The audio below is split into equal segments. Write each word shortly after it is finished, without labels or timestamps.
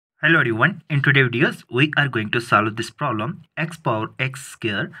Hello everyone, in today's videos we are going to solve this problem x power x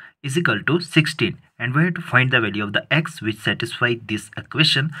square is equal to 16 and we have to find the value of the x which satisfies this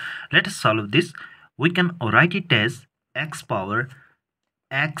equation. Let us solve this. We can write it as x power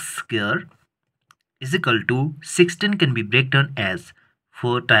x square is equal to 16 can be break down as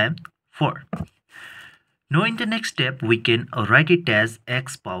 4 times 4. Now in the next step we can write it as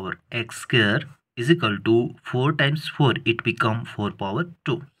x power x square is equal to 4 times 4, it become 4 power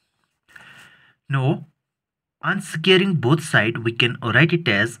 2. Now, on squaring both sides, we can write it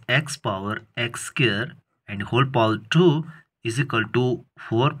as x power x square and whole power 2 is equal to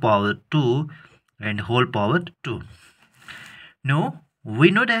 4 power 2 and whole power 2. Now,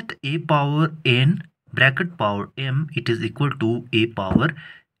 we know that a power n bracket power m, it is equal to a power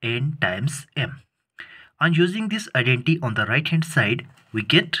n times m. On using this identity on the right hand side, we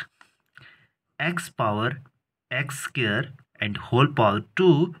get x power x square and whole power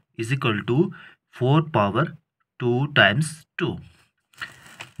 2 is equal to 4 power 2 times 2.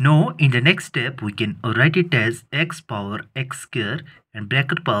 Now in the next step we can write it as x power x square and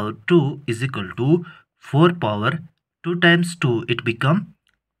bracket power 2 is equal to 4 power 2 times 2, it become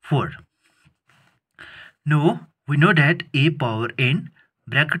 4. Now we know that a power n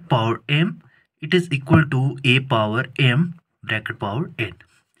bracket power m, it is equal to a power m bracket power n.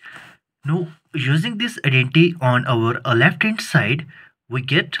 Now using this identity on our left hand side, we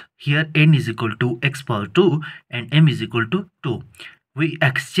get here n is equal to x power 2 and m is equal to 2. We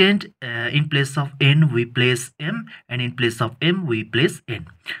exchange in place of n we place m and in place of m we place n.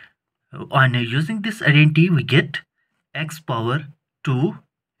 On using this identity we get x power 2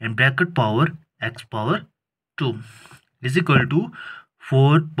 and bracket power x power 2 is equal to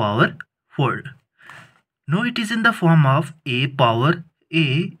 4 power 4. Now it is in the form of a power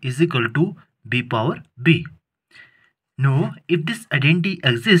a is equal to b power b. Now, if this identity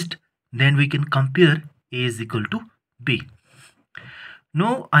exists, then we can compare a is equal to b.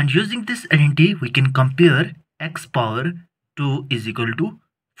 Now, on using this identity, we can compare x power 2 is equal to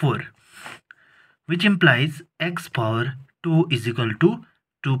 4, which implies x power 2 is equal to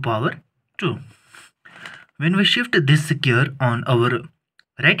 2 power 2. When we shift this square on our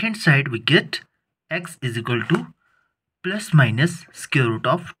right hand side, we get x is equal to plus minus square root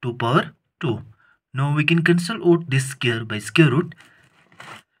of 2 power 2. Now we can cancel out this square by square root,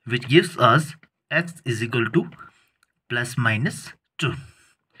 which gives us x is equal to plus minus 2.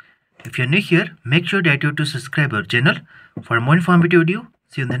 If you are new here, make sure that you have to subscribe our channel for more informative video.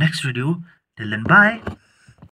 See you in the next video. Till then, bye.